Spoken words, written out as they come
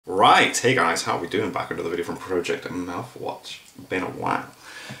Right, hey guys, how are we doing? Back with another video from Project Mouthwatch. Been a while.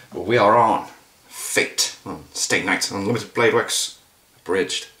 Well, we are on Fate on Stay Night Unlimited Blade Works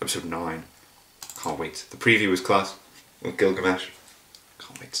Abridged, episode 9. Can't wait. The preview was class with Gilgamesh.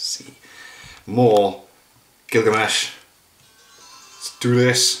 Can't wait to see more Gilgamesh. Let's do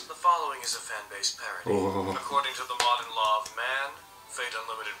this. The following is a fan-based parody. Oh. According to the modern law of man, Fate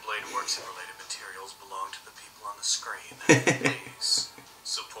Unlimited Blade Works and related materials belong to the people on the screen. Please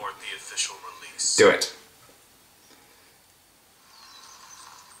support the official release. Do it.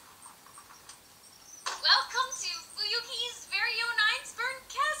 Welcome to Fuyuki's very own Einsburn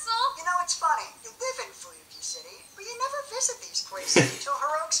Castle. You know, it's funny. You live in Fuyuki City, but you never visit these places until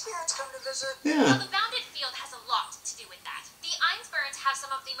heroic spirits come to visit. Well, Yeah. the Bounded Field has a lot to do with that. The Einsburns have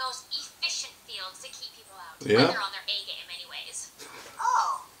some of the most efficient fields to keep people out. Yeah. When they're on their A game anyways.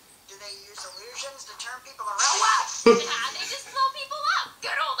 Oh, do they use illusions to turn people around? What? Yeah, they just blow people up.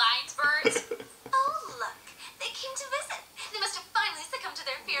 Good old Einsburns. Oh, look. They came to visit. They must have finally succumbed to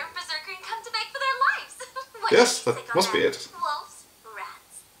their fear of Berserker and come to beg for their lives. What Yes, do you that think on must be it. Wolves?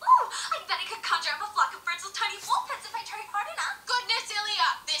 Rats? Ooh, I bet I could conjure up a flock of birds with tiny wolf heads if I tried hard enough. Goodness, Ilya,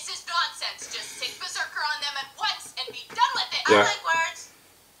 this is nonsense. Just sing Berserker on them at once and be done with it. Yeah. I like words.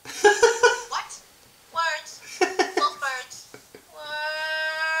 What? Words. Wolf birds.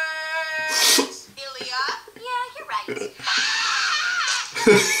 Words. Ilya? Yeah, you're right.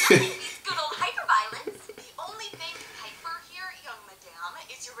 It's good old hyperviolence. The only thing hyper here, young madame,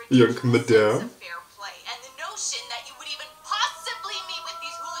 is your Young ridiculous madame. sense of fair play. And the notion that you would even possibly meet with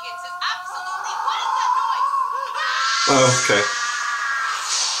these hooligans is absolutely... What is that noise? Oh, okay.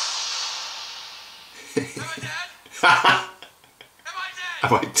 Am I dead? Am I dead?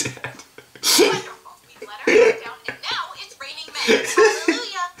 Am I dead? Wonderful. We've let our hair down, and now it's raining men.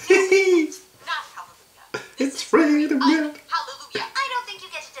 Hallelujah. Not hallelujah. This It's is raining men. Hallelujah. I don't think you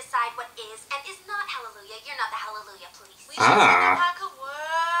get to decide what is and is not hallelujah. You're not the hallelujah police. We Ah. should sing a pack of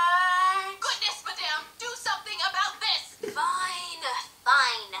words. Goodness, madame, do something about this. Fine,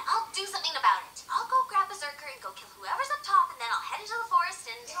 fine. I'll do something about it. I'll go grab Berserker and go kill whoever's up top, and then I'll head into the forest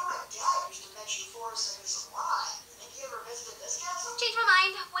and... You know, my dad used to mention forests and it's alive. Think you ever visited this castle? Change my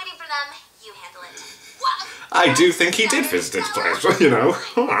mind. Waiting for them. You handle it. What? I do think he did visit this place, you know.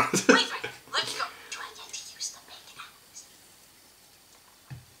 Wait, let's go. Do I get to use the bacon axe?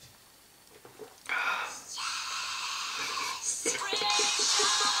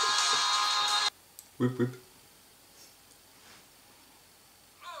 Whoop whoop.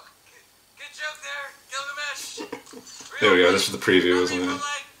 Oh, good joke there, Gilgamesh. There we go, this was the preview, wasn't it?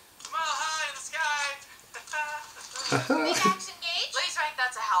 Like, mile high in the sky. Big axe engage? Blaze rank,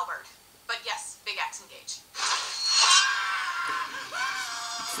 that's a halberd. But yes, big axe engage.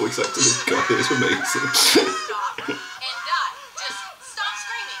 Voice acting this guy is amazing. Stop and die. Just stop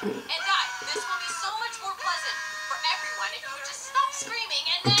screaming and die. This will be so much more pleasant for everyone if you would just stop screaming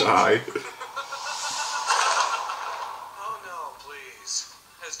and then... Die. Oh no, please.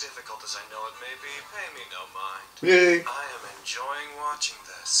 As difficult as I know it may be, pay me no mind. Yay. I am enjoying watching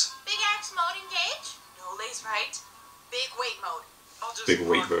this. Big axe mode engage? No lace right. Big weight mode. I'll just Big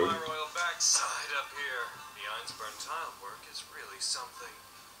weight park mode. my royal backside up here. The Einsburn tile work is really something.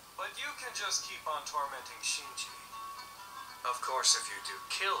 But you can just keep on tormenting Shinji. Of course, if you do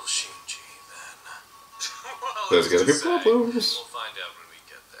kill Shinji, then... well, There's who's gonna to be say? problems. We'll find out when we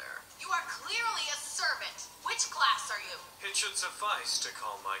get there. You are clearly a servant. Which class are you? It should suffice to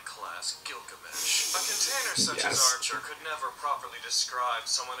call my class Gilgamesh. A container such Yes. as Archer could never properly describe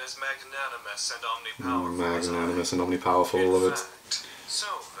someone as magnanimous and omnipowerful as I. Magnanimous and omnipowerful, In love it. fact, so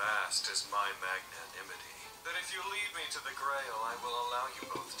vast is my magnanimity that if you lead me to the Grail, I will allow you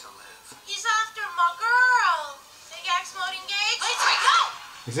both to live. He's after my girl. Big axe mode engage? Lace right, go!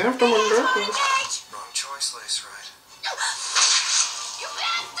 He's after my Mode girl. engage! Wrong choice, Lace Right. You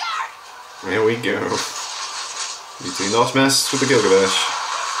bastard! There we go. You do not mess with the Gilgamesh.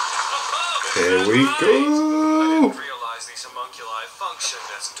 Here we I go. didn't realize these homunculi functioned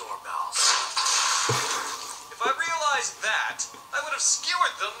as doorbells. If I realized that, I would have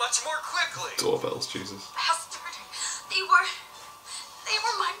skewered them much more quickly. Doorbells, Jesus. Bastard. They were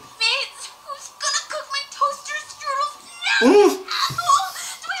my mates. Who's gonna cook my toaster strudels now? Ooh. Asshole!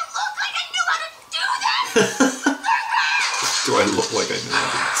 Do I look like I knew how to do this? Do I look like I know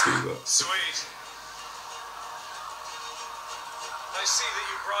how to do that? Sweet. I see that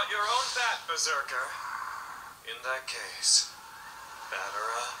you brought your own bat, Berserker. In that case,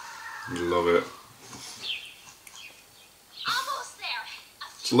 batter up. Love it. Almost there.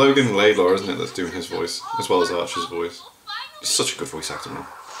 It's Logan Laidlaw, isn't it, that's doing his voice, as well as Archer's voice. He's such a good voice actor, man.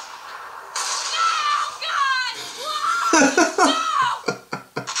 Oh, God! No!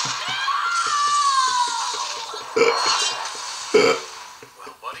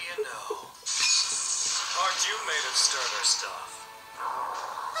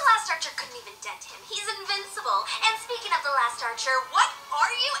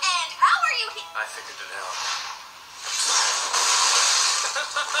 are you and how are you here? I figured it out.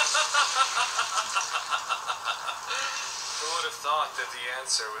 Who would have thought that the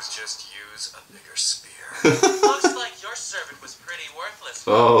answer was just use a bigger spear? Looks like your servant was pretty worthless.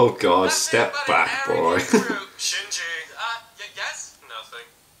 Oh god, Nothing step but an back, boy. arrogant brute. Shinji, Yes? nothing.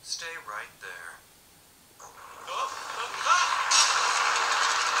 Stay right there.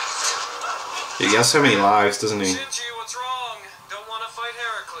 He has so many lives, doesn't he? Shinji, what's wrong? Don't want to fight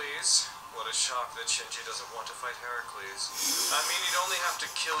Heracles? What a shock that Shinji doesn't want to fight Heracles. I mean, he'd only have to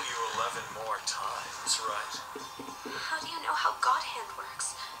kill you 11 more times, right? How do you know how God Hand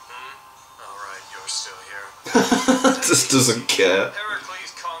works? Alright, you're still here. Just doesn't care.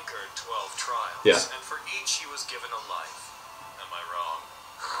 Heracles conquered 12 trials, Yeah. and for each he was given a life. Am I wrong?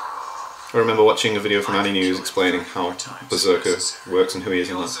 I remember watching a video from Annie News explaining how Berserker works and who he is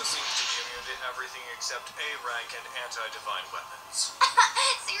He in also that. seems to be immune to everything except A rank and anti-divine weapons.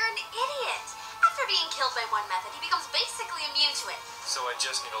 So you're an idiot. After being killed by one method, he becomes basically immune to it. So I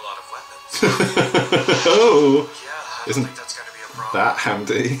just need a lot of weapons. Oh, Yeah, I don't Isn't think that's gonna be a problem. that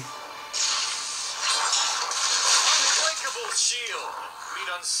handy. Unbreakable shield. Meet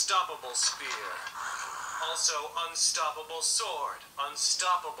unstoppable spear. Also unstoppable sword.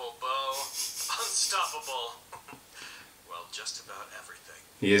 Unstoppable bow. Unstoppable. Well, just about everything.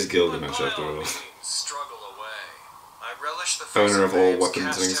 He is But Gilgamesh by after all all. means, struggle away. I relish the face Owner of all babes weapons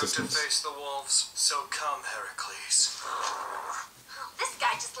cast in out to existence. face the wolves. So come, Heracles. Oh, this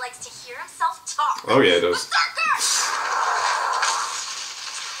guy just likes to hear himself talk. Oh yeah, it does. Berserker!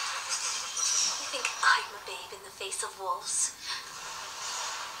 You think I'm a babe in the face of wolves?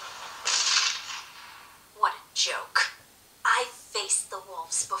 What a joke. I faced the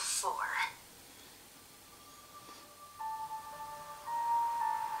wolves before.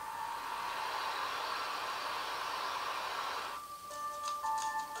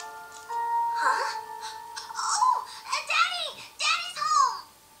 Huh? Oh, Daddy! Daddy's home!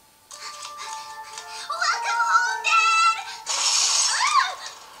 Welcome home, Dad!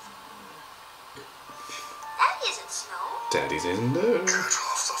 That isn't snow. Daddy's in there. Get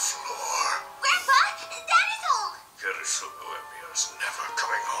off the floor. Grandpa, Daddy's home! Kirisubuemia's never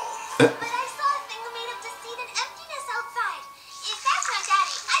coming home. But I saw a thing made of deceit and emptiness outside. If that's not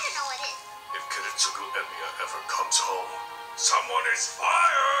Daddy, I don't know what is. If Kiritsugu Emiya ever comes home, someone is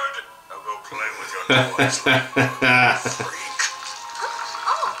fired! Now go play with your toys, freak.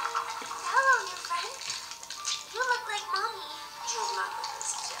 Oh, hello, new friend. You look like Mommy. Your mother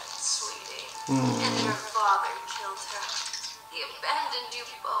is dead, sweetie. And your father killed her. He abandoned you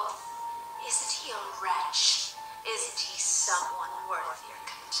both. Isn't he a wretch? Isn't he someone worth your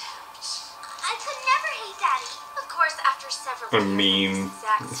contempt? I could never hate Daddy. Of course, after several I years mean- of this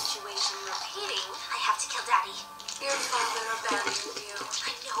exact situation repeating, I have to kill Daddy. Your father abandoned you.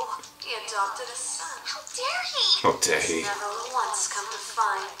 I know. He adopted a son. How dare he? How dare he? Never once come to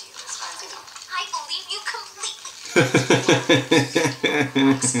find you as far as I know. I believe you completely.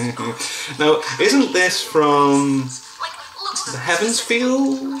 Now, isn't this from Like, look. the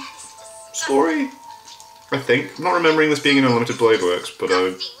Heavensfield story? I think. I'm not remembering this being in Unlimited Blade Works, but The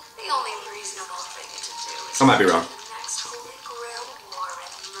only reasonable thing to do is I might be wrong. the next Holy Grail war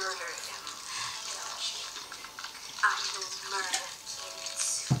and murder him. Don't you think? I will murder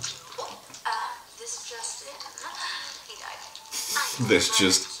Kiritsugu. This just in. He died. I will This murder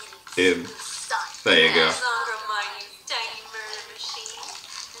just in. Kiritsugu's son. There you go. Longer mind, you tiny murder machine.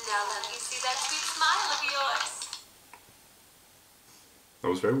 Now let me see that sweet smile of yours. That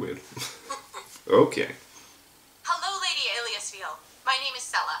was very weird. Okay. Hello, Lady Aliasfield. My name is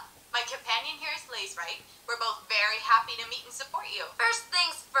Sella. My companion here is Laysright. We're both very happy to meet and support you. First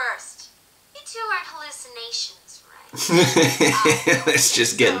things first. You two aren't hallucinations, right? Let's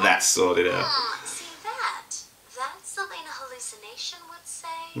just get that sorted out. See that? That's something a hallucination would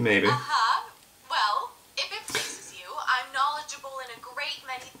say. Maybe. Well, if it pleases you, I'm knowledgeable in a great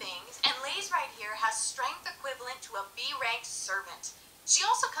many things, and Laysright here has strength equivalent to a B-ranked servant. She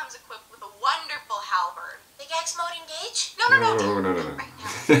also comes equipped with a wonderful halberd. Big X mode engage? No. No. Right now.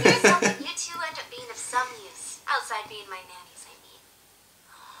 Here's something you two end up being of some use. Outside being my nannies, I mean.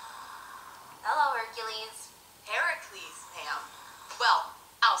 Hello, Hercules. Heracles, ma'am. Well,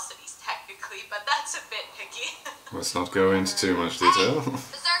 Alcides technically, but that's a bit picky. Let's not go into too much detail.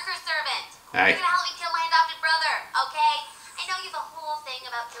 Berserker servant. Hey. You're gonna help me kill my adopted brother, okay? I know you have a whole thing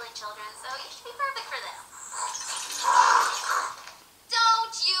about killing children, so you should be perfect for this.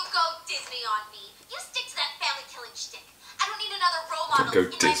 Don't you go Disney on me. You stick to that family killing shtick. I don't need another role model go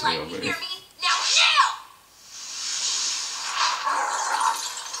in Disney my life. on You me. hear me? Now, now!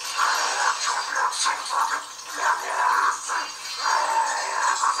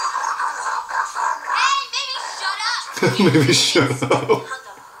 Maybe shut up. Hunk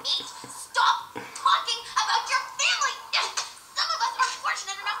of meat. Stop talking about your family. Some of us are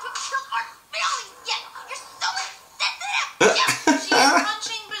fortunate enough to have killed our families yet. You're so insensitive. She's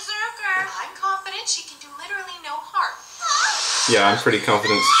punching Berserker. I'm confident she can do literally no harm. Yeah, I'm pretty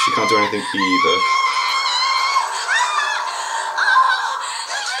confident she can't do anything either.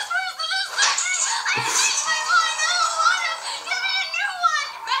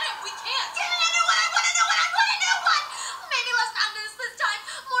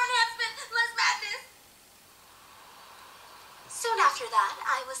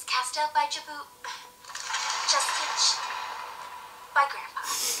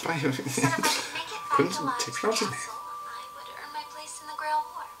 Couldn't take her out in there. I would earn my place in the Grail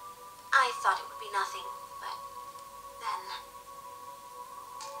War. I thought it would be nothing, but then...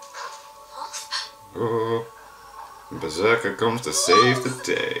 Oh, Berserker comes to save the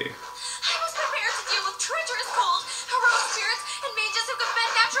day. I was prepared to deal with treacherous cold, heroic spirits, and mages who could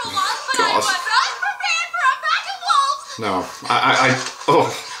bend natural laws, but I God. was unprepared for a pack of wolves! No,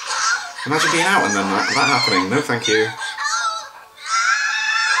 oh. Imagine being out and then that happening. No, thank you.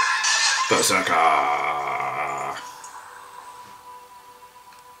 Berserker!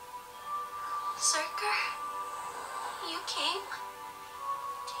 Berserker? You came?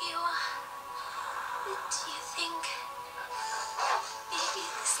 Do you think maybe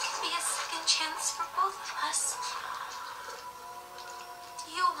this could be a second chance for both of us? Do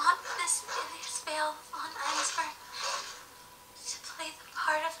you want Miss Vale von Einsberg to play the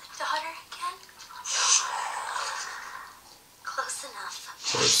part of the daughter again? Close enough.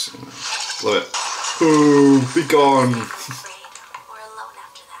 Close enough. Love it. Ooh, be gone. Afraid or alone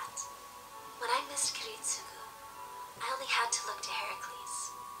after that. When I missed Kiritsugu, I only had to look to Heracles.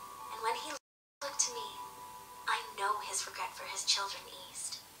 And when he looked to me, I know his regret for his children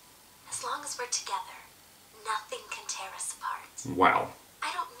eased. As long as we're together, nothing can tear us apart. Wow. I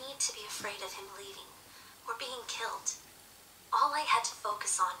don't need to be afraid of him leaving or being killed. All I had to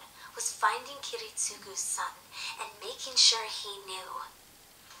focus on was finding Kiritsugu's son and making sure he knew.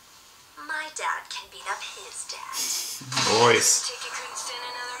 My dad can beat up his dad. Voice.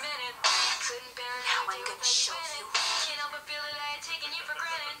 Now I'm gonna show you.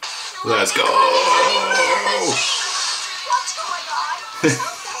 Let's go. What's going on? I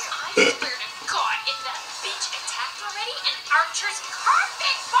swear to God, if that bitch attacked already and Archer's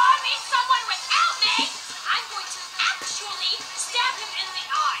carpet bombing someone without me, I'm going to actually stab him in the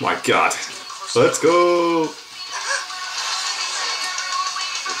eye. My God. Let's go.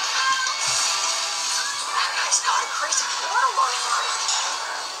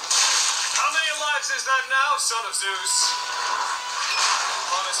 Is that now, son of Zeus?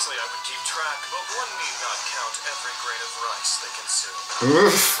 Honestly, I would keep track, but one need not count every grain of rice they consume.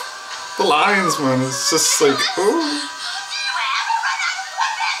 Oof. The lines, man. It's just like, oh.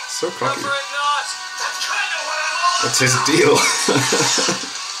 So cocky. Afraid not. That's kind of what I'm all What's his deal? Are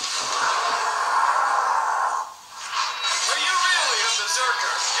you really a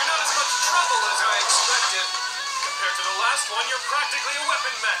berserker? You're not as much trouble as I expected. Compared to the last one, you're practically a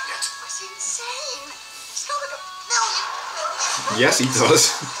weapon magnet. It's insane. He's got like a million. Yes, he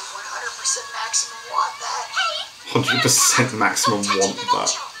does. 100% maximum want that. 100% maximum want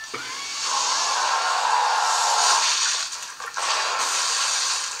that.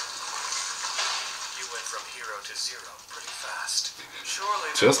 You went from hero to zero pretty fast. Surely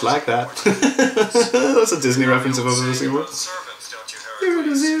Just like that. That's a Disney reference if I've ever seen one. Servants, don't you, You're Heracles?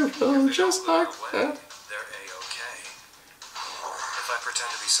 to zero, If they just don't like run away, that. they're A-okay. If I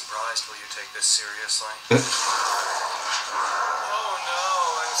pretend to be surprised, will you take this seriously? Oh no,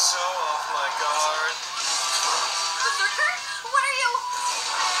 I'm so off my guard. Berserker? What are you?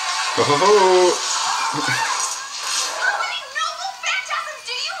 Ho ho ho! How many noble phantasms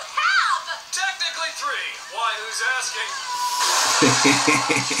do you have? Technically 3. Why, who's asking?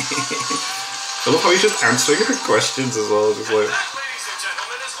 I love how he's just answering her questions as well, just And like... that, ladies and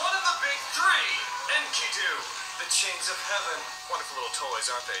gentlemen, is one of the big 3. Enkidu, the chains of heaven. Wonderful little toys,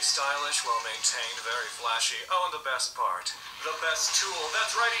 aren't they? Stylish, well-maintained, very flashy. Oh, and the best part, the best tool.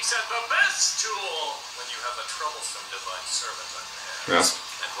 That's right, he said the best tool! When you have a troublesome divine servant on your hands. Yes.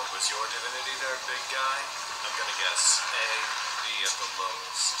 And what was your divinity there, big guy? I'm gonna guess A, B at the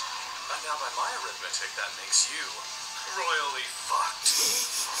lowest. Now by my arithmetic, that makes you royally fucked.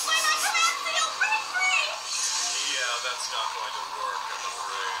 When I command seal, break free! Yeah, that's not going to work, I'm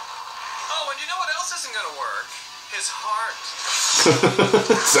afraid. Oh, and you know what else isn't gonna work? His heart.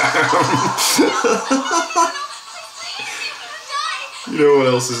 You know what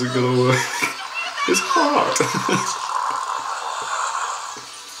else isn't gonna work? His heart.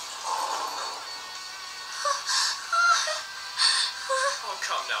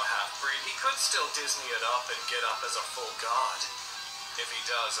 still Disney it up and get up as a full god. If he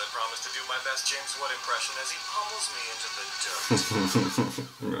does, I promise to do my best James Wood impression as he pummels me into the dirt.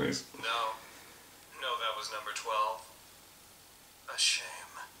 Nice. No, that was number 12. A shame.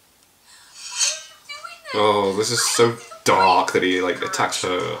 Oh, this is so dark that he like attacks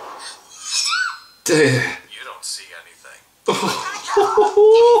her. Dear. You don't see anything.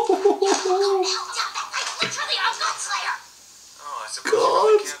 Literally, I'm Godslayer. Oh, I suppose you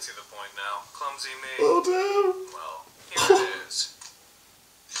really can't see the point now. Clumsy me. Oh damn. Well, here it is.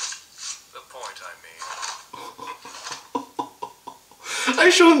 The point, I mean. I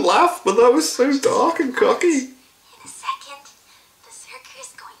shouldn't laugh, but that was so dark and cocky. In a second, Berserker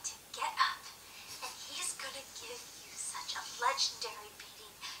is going to get up, and he's going to give you such a legendary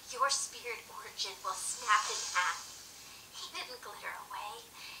beating, your spirit origin will snap in half. He didn't glitter away.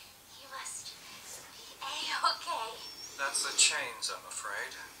 He must be A-okay. That's the chains, I'm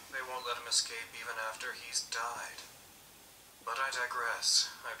afraid. They won't let him escape even after he's died. But I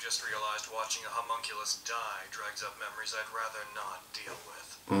digress. I've just realized watching a homunculus die drags up memories I'd rather not deal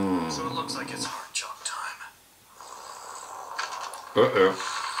with. So it looks like it's heart job time. Uh-oh.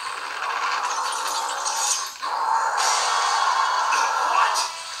 What?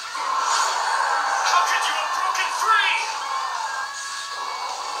 How could you have broken free?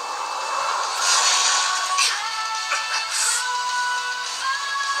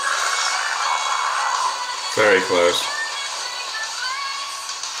 Very close.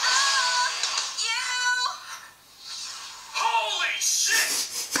 Holy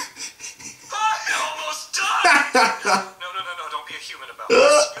shit! I almost died! No, don't be a human about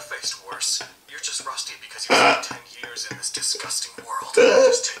this. You faced worse. You're just rusty because you spent 10 years in this disgusting world.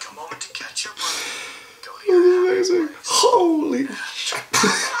 Just take a moment to catch your breath. Go to your happy Amazing. place. Holy shit.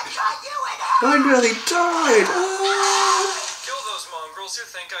 I nearly died. Kill those mongrels who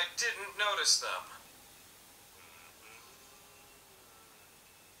think I didn't notice them.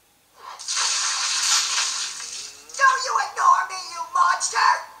 Don't you ignore me, you monster!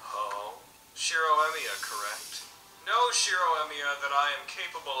 Oh, Shiro Emiya, correct? Know, Shiro Emiya, that I am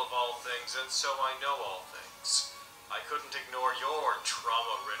capable of all things, and so I know all things. I couldn't ignore your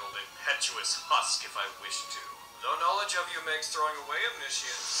trauma-riddled, impetuous husk if I wished to. Though knowledge of you makes throwing away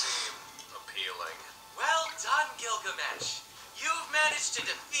omniscience seem appealing. Well done, Gilgamesh. You've managed to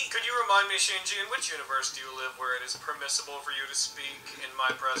defeat... Could you remind me, Shinji, in which universe do you live where it is permissible for you to speak in my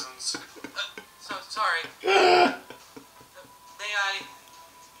presence? Sorry. May I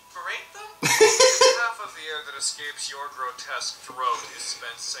berate them? Half of the air that escapes your grotesque throat is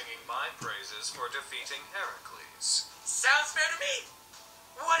spent singing my praises for defeating Heracles. Sounds fair to me.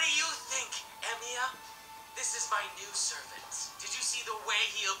 What do you think, Emiya? This is my new servant. Did you see the way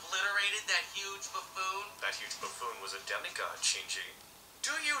he obliterated that huge buffoon? That huge buffoon was a demigod, Shinji.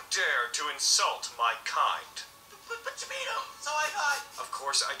 Do you dare to insult my kind? But you beat him, so I thought... Of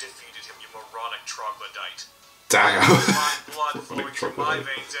course I defeated him, you moronic troglodyte. Damn. My blood flowing through my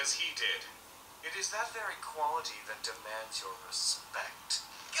veins as he did. It is that very quality that demands your respect.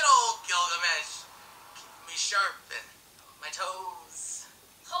 Good old Gilgamesh. Keep me sharp and my toes.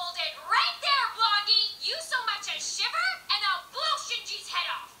 Hold it right there, Blondie! You so much as shiver, and I'll blow Shinji's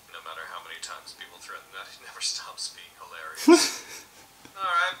head off! No matter how many times people threaten that, it never stops being hilarious.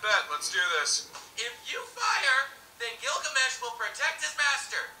 Alright, bet. Let's do this. If you fire, then Gilgamesh will protect his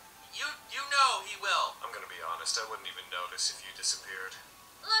master. You know he will. I'm gonna be honest, I wouldn't even notice if you disappeared.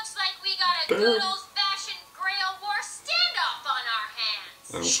 Looks like we got a good old-fashioned Grail War standoff on our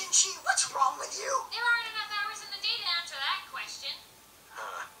hands. Oh. Shinji, what's wrong with you? There aren't enough hours in the day to answer that question.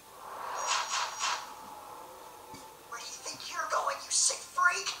 Huh. Where do you think you're going, you sick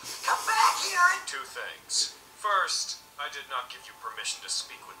freak? Come back here and... Two things. First, I did not give you permission to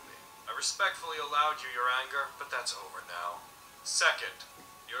speak with me. I respectfully allowed you your anger, but that's over now. Second,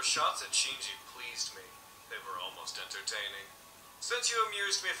 your shots at Shinji pleased me. They were almost entertaining. Since you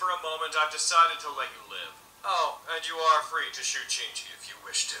amused me for a moment, I've decided to let you live. Oh, and you are free to shoot Shinji if you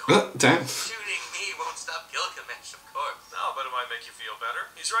wish to. Damn. Shooting me won't stop Gilgamesh, of course. No, but it might make you feel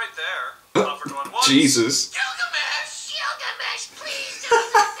better. He's right there. Offered one once. Jesus. Gilgamesh! Gilgamesh, please don't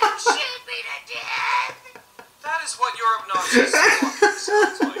let them shoot me to death! That is what your obnoxious walking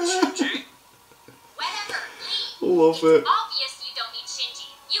sounds like, Shinji. Whatever, leave. Love It's it. obvious you don't need Shinji.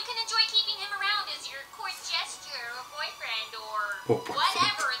 You can enjoy keeping him around as your court gesture or boyfriend or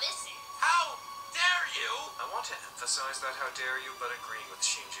whatever this is. How dare you? I want to emphasize that how dare you, but agreeing with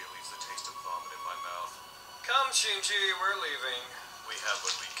Shinji leaves the taste of vomit in my mouth. Come, Shinji, we're leaving. We have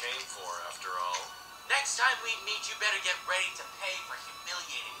what we came for, after all. Next time we meet, you better get ready to pay for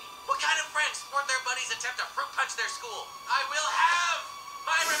humiliating me. What kind of friends support their buddies' attempt to fruit punch their school? I will have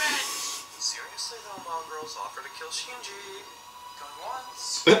my revenge! Zero Honestly though, mongrels offer to kill Shinji. Going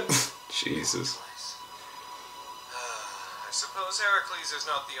once. Jesus. Twice. I suppose Heracles is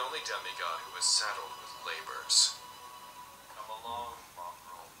not the only demigod who is saddled with labors. Come along,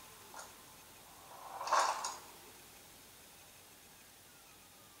 mongrel.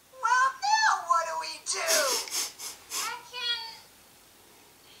 Well, now what do we do?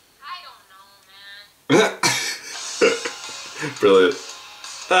 I don't know, man. Brilliant.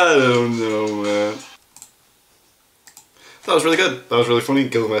 I don't know, man. That was really good. That was really funny.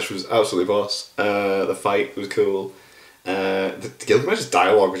 Gilgamesh was absolutely boss. The fight was cool. The Gilgamesh's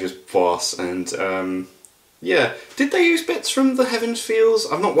dialogue was just boss. And yeah, did they use bits from the Heaven's Fields?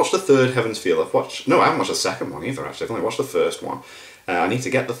 I've not watched the third Heaven's Field. I haven't watched the second one either. Actually, I've only watched the first one. I need to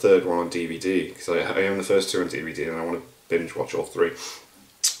get the third one on DVD because I own the first two on DVD and I want to binge watch all three.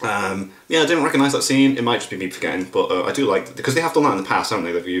 Yeah, I didn't recognise that scene. It might just be me forgetting, but I do like because they have done that in the past, haven't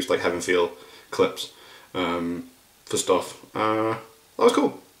they? They've used like Heaven Field clips for stuff. That was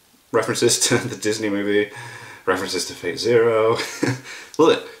cool. References to the Disney movie, references to Fate Zero.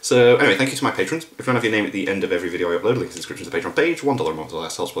 Love it. So anyway, thank you to my patrons. If you want to have your name at the end of every video I upload, link in the description to the Patreon page. $1 a month or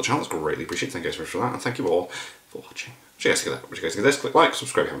less helps the channel. It's greatly appreciated. Thank you so much for that, and thank you all for watching. What do you guys think of that? What do you guys think of this? Click like,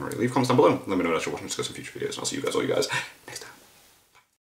 subscribe if you haven't already. Leave comments down below. Let me know what else you're watching. Discuss some future videos, and I'll see you guys, all you guys, next time.